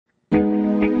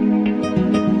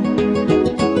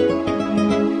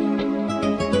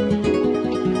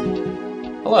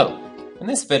Hello! In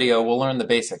this video we'll learn the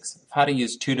basics of how to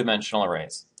use two-dimensional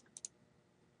arrays.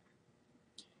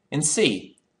 In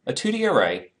C, a 2D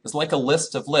array is like a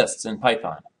list of lists in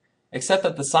Python, except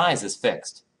that the size is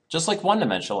fixed, just like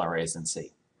one-dimensional arrays in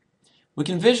C. We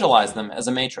can visualize them as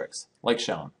a matrix, like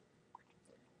shown.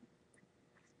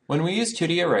 When we use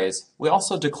 2D arrays, we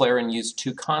also declare and use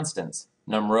two constants,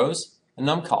 numRows and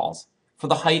numCols, for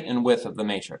the height and width of the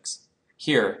matrix,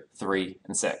 here 3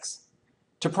 and 6.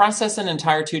 To process an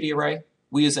entire 2D array,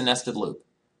 we use a nested loop.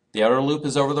 The outer loop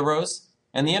is over the rows,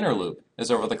 and the inner loop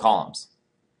is over the columns.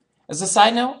 As a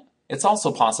side note, it's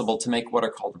also possible to make what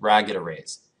are called ragged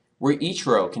arrays, where each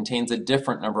row contains a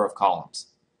different number of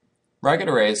columns. Ragged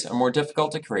arrays are more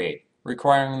difficult to create,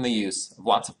 requiring the use of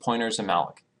lots of pointers and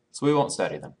malloc, so we won't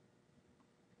study them.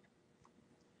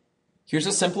 Here's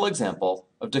a simple example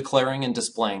of declaring and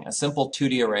displaying a simple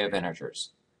 2D array of integers.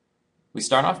 We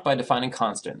start off by defining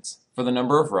constants for the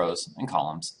number of rows and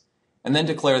columns, and then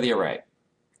declare the array.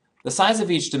 The size of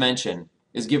each dimension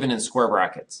is given in square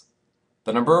brackets.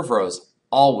 The number of rows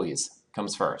always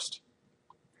comes first.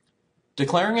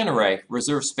 Declaring an array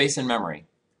reserves space and memory,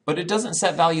 but it doesn't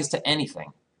set values to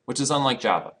anything, which is unlike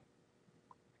Java.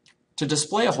 To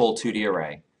display a whole 2D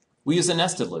array, we use a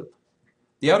nested loop.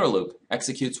 The outer loop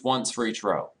executes once for each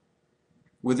row.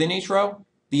 Within each row,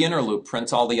 the inner loop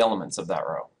prints all the elements of that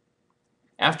row.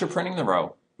 After printing the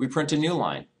row, we print a new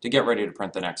line to get ready to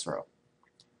print the next row.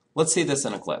 Let's see this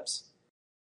in Eclipse.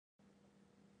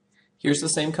 Here's the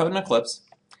same code in Eclipse.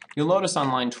 You'll notice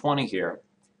on line 20 here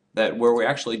that where we're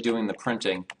actually doing the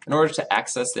printing, in order to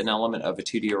access an element of a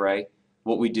 2D array,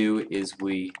 what we do is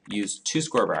we use two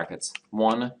square brackets,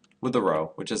 one with the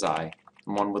row, which is I,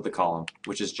 and one with the column,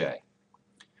 which is J.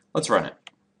 Let's run it.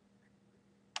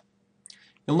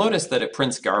 You'll notice that it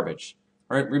prints garbage.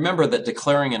 Right? Remember that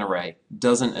declaring an array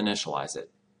doesn't initialize it.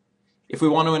 If we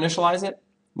want to initialize it,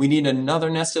 we need another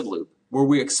nested loop where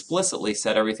we explicitly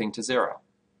set everything to 0.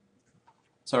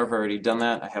 So I've already done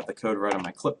that. I have the code right on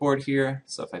my clipboard here.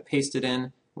 So if I paste it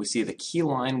in, we see the key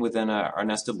line within our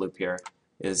nested loop here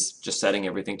is just setting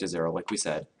everything to 0 like we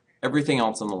said. Everything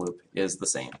else in the loop is the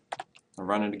same. I'll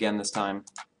run it again this time.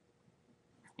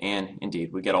 And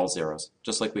indeed, we get all zeros,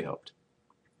 just like we hoped.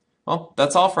 Well,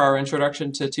 that's all for our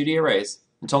introduction to 2D arrays.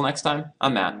 Until next time,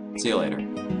 I'm Matt. See you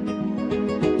later.